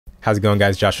How's it going,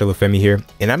 guys? Josh Olufemii here,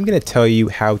 and I'm going to tell you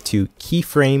how to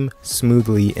keyframe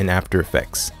smoothly in After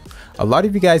Effects. A lot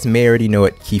of you guys may already know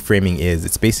what keyframing is.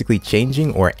 It's basically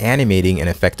changing or animating an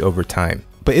effect over time.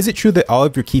 But is it true that all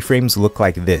of your keyframes look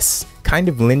like this? Kind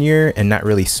of linear and not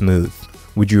really smooth.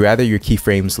 Would you rather your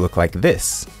keyframes look like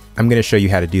this? I'm going to show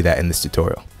you how to do that in this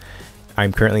tutorial.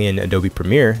 I'm currently in Adobe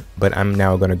Premiere, but I'm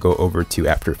now going to go over to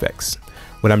After Effects.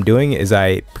 What I'm doing is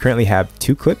I currently have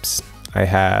two clips. I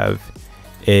have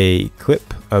a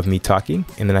clip of me talking,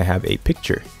 and then I have a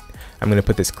picture. I'm going to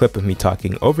put this clip of me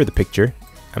talking over the picture.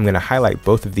 I'm going to highlight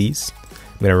both of these.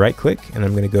 I'm going to right click, and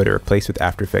I'm going to go to replace with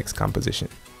After Effects composition.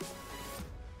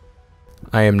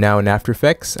 I am now in After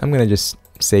Effects. I'm going to just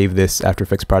save this After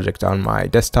Effects project on my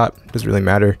desktop. Doesn't really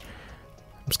matter.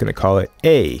 I'm just going to call it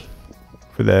A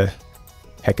for the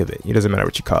heck of it. It doesn't matter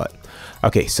what you call it.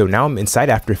 Okay, so now I'm inside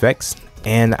After Effects,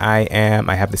 and I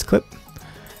have this clip.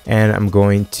 And I'm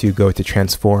going to go to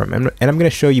transform, and I'm going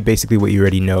to show you basically what you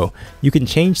already know. You can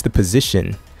change the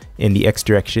position in the X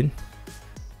direction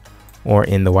or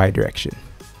in the Y direction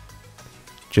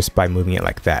just by moving it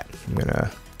like that. I'm going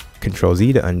to Control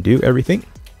Z to undo everything.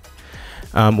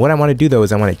 What I want to do though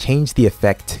is I want to change the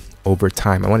effect over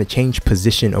time. I want to change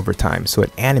position over time so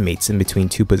it animates in between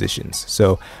two positions.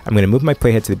 So I'm going to move my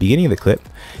playhead to the beginning of the clip,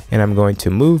 and I'm going to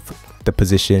move the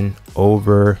position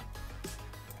over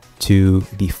to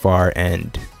the far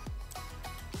end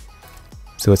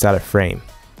so it's out of frame.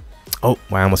 Oh,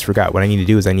 I almost forgot. What I need to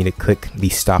do is I need to click the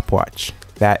stopwatch.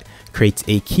 That creates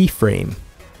a keyframe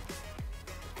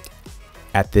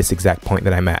at this exact point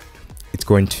that I'm at. It's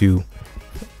going to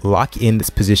lock in this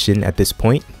position at this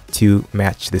point to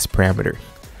match this parameter.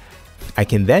 I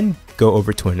can then go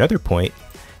over to another point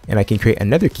and I can create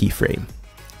another keyframe,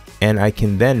 and I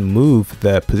can then move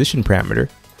the position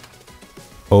parameter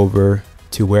over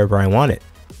to wherever I want it.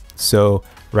 So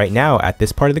right now at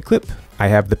this part of the clip, I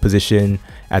have the position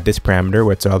at this parameter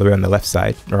where it's all the way on the left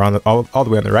side, or on the, all the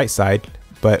way on the right side,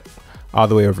 but all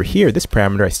the way over here, this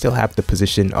parameter, I still have the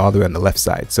position all the way on the left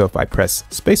side. So if I press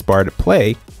spacebar to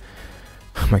play,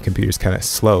 my computer's kind of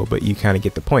slow, but you kind of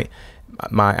get the point.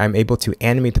 I'm able to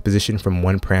animate the position from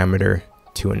one parameter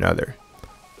to another.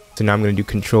 So now I'm going to do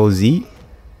Control Z,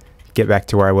 get back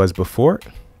to where I was before.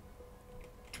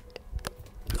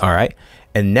 All right.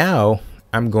 And now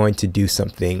I'm going to do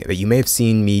something that you may have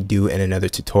seen me do in another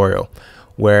tutorial,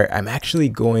 where I'm actually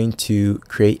going to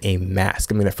create a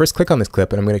mask. I'm going to first click on this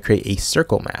clip and I'm going to create a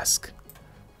circle mask.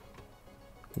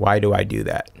 Why do I do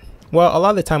that? Well, a lot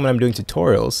of the time when I'm doing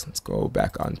tutorials, let's go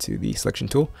back onto the selection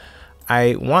tool.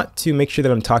 I want to make sure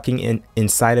that I'm talking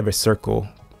inside of a circle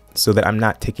so that I'm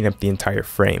not taking up the entire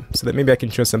frame, so that maybe I can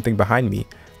show something behind me,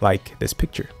 like this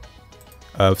picture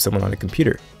of someone on a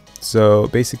computer. So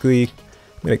basically,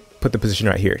 I'm going to put the position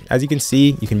right here. As you can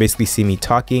see, you can basically see me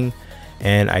talking,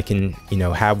 and I can,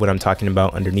 have what I'm talking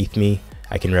about underneath me.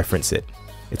 I can reference it.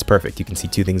 It's perfect. You can see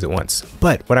two things at once.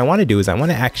 But what I want to do is I want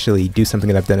to actually do something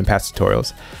that I've done in past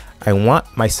tutorials. I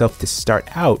want myself to start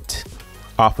out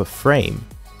off a frame,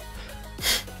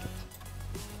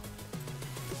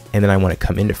 and then I want to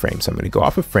come into frame. So I'm going to go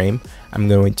off a frame. I'm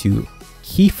going to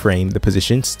keyframe the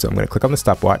positions. So I'm going to click on the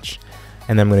stopwatch,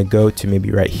 and then I'm going to go to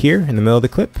maybe right here in the middle of the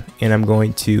clip, and I'm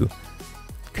going to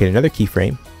create another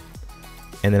keyframe,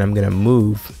 and then I'm going to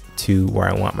move to where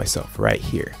I want myself, right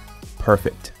here.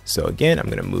 Perfect. So again, I'm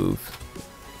going to move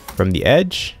from the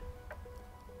edge,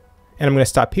 and I'm going to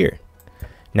stop here.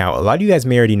 Now, a lot of you guys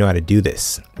may already know how to do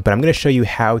this, but I'm going to show you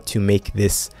how to make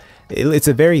this. It's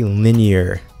a very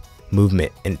linear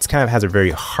movement, and it's kind of has a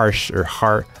very harsh or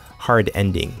hard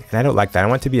ending, and I don't like that. I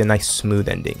want it to be a nice smooth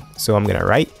ending. So I'm going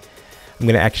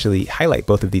to actually highlight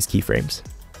both of these keyframes.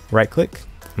 Right click,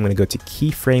 I'm going to go to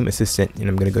Keyframe Assistant, and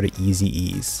I'm going to go to Easy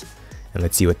Ease. And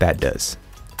let's see what that does.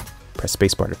 Press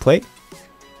spacebar to play.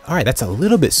 All right, that's a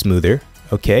little bit smoother.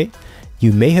 Okay,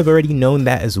 you may have already known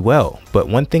that as well, but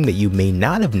one thing that you may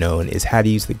not have known is how to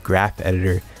use the graph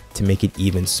editor to make it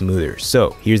even smoother.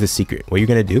 So here's the secret. What you're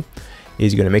going to do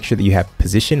is you're going to make sure that you have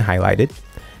position highlighted.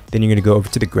 Then you're going to go over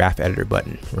to the graph editor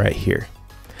button right here.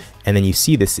 And then you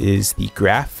see this is the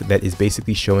graph that is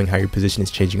basically showing how your position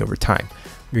is changing over time.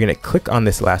 You're going to click on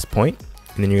this last point,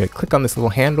 and then you're going to click on this little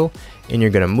handle, and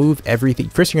you're going to move everything.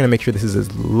 First, you're going to make sure this is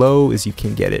as low as you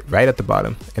can get it, right at the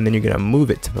bottom. And then you're going to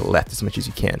move it to the left as much as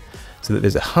you can so that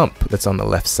there's a hump that's on the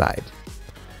left side.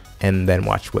 And then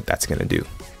watch what that's going to do.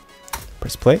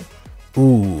 Press play.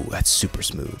 Ooh, that's super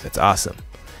smooth. That's awesome.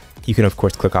 You can, of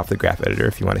course, click off the graph editor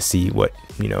if you want to see what,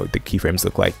 the keyframes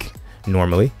look like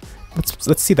normally.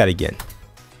 Let's see that again.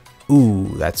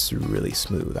 Ooh, that's really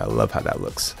smooth. I love how that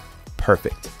looks.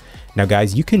 Perfect. Now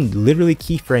guys, you can literally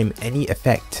keyframe any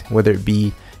effect, whether it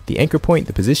be the anchor point,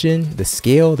 the position, the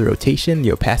scale, the rotation,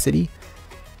 the opacity,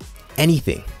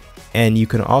 anything. And you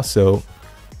can also,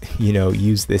 you know,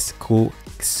 use this cool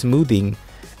smoothing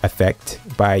effect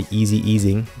by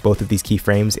easing both of these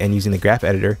keyframes and using the graph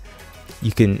editor.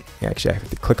 You can actually, I have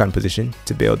to click on position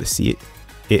to be able to see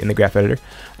it in the graph editor.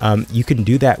 You can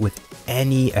do that with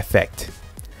any effect.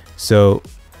 So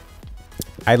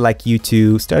I'd like you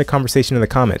to start a conversation in the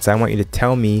comments. I want you to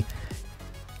tell me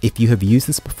if you have used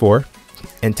this before,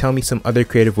 and tell me some other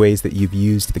creative ways that you've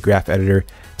used the graph editor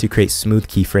to create smooth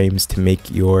keyframes to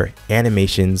make your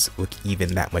animations look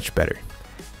even that much better.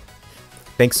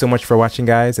 Thanks so much for watching,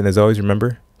 guys, and as always,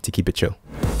 remember to keep it chill.